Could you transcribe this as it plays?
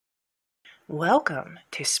Welcome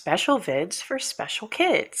to Special Vids for Special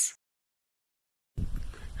Kids.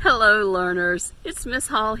 Hello learners, it's Miss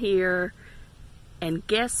Hall here, and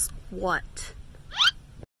guess what?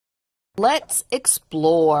 Let's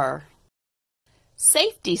explore.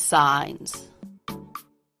 Safety signs.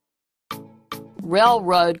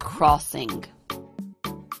 Railroad crossing.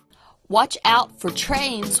 Watch out for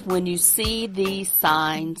trains when you see these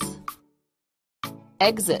signs.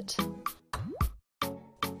 Exit.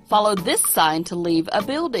 Follow this sign to leave a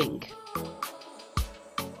building.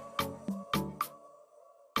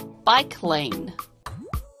 Bike lane.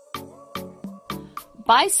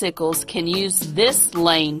 Bicycles can use this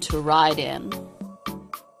lane to ride in.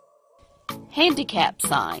 Handicap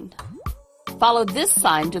sign. Follow this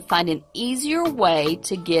sign to find an easier way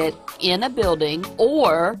to get in a building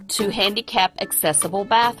or to handicap accessible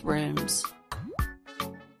bathrooms.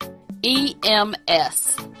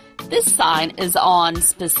 EMS. This sign is on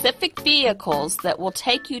specific vehicles that will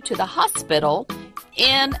take you to the hospital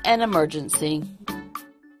in an emergency.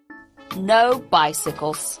 No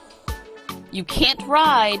bicycles. You can't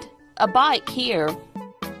ride a bike here.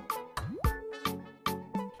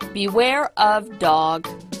 Beware of dog.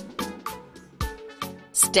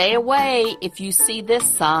 Stay away if you see this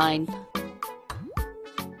sign.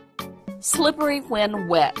 Slippery when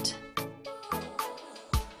wet.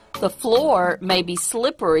 The floor may be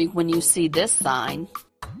slippery when you see this sign.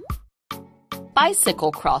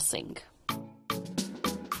 Bicycle crossing.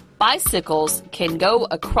 Bicycles can go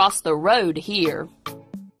across the road here.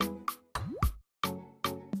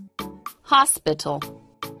 Hospital.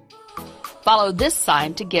 Follow this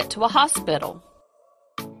sign to get to a hospital.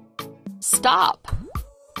 Stop.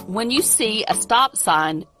 When you see a stop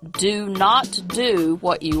sign, do not do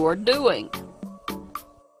what you are doing.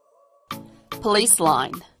 Police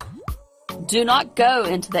line. Do not go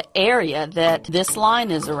into the area that this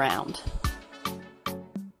line is around.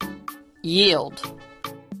 Yield.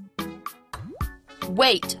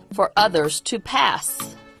 Wait for others to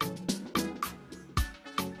pass.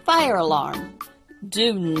 Fire alarm.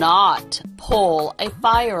 Do not pull a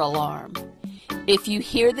fire alarm. If you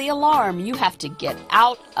hear the alarm, you have to get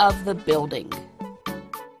out of the building.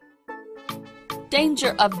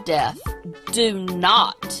 Danger of death. Do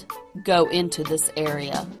not go into this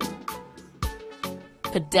area.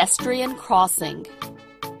 Pedestrian crossing.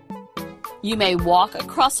 You may walk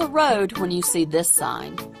across a road when you see this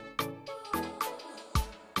sign.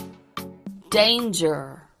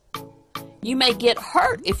 Danger. You may get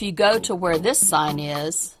hurt if you go to where this sign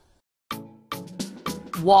is.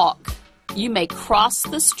 Walk. You may cross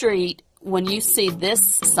the street when you see this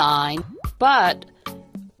sign, but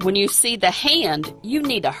when you see the hand, you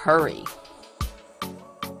need to hurry.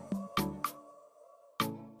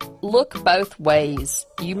 Look both ways.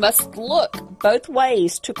 You must look both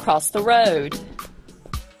ways to cross the road.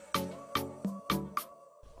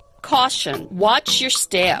 Caution. Watch your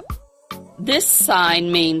step. This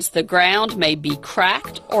sign means the ground may be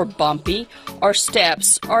cracked or bumpy, or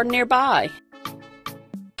steps are nearby.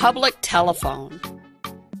 Public telephone.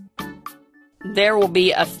 There will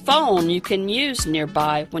be a phone you can use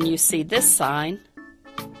nearby when you see this sign.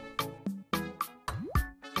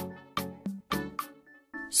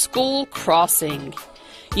 School crossing.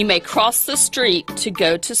 You may cross the street to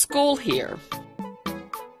go to school here.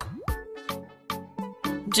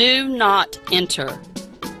 Do not enter.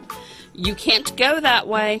 You can't go that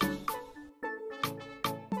way.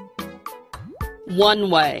 One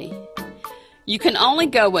way. You can only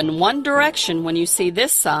go in one direction when you see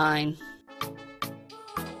this sign.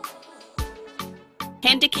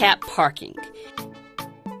 Handicap parking.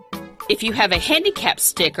 If you have a handicap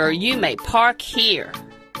sticker, you may park here.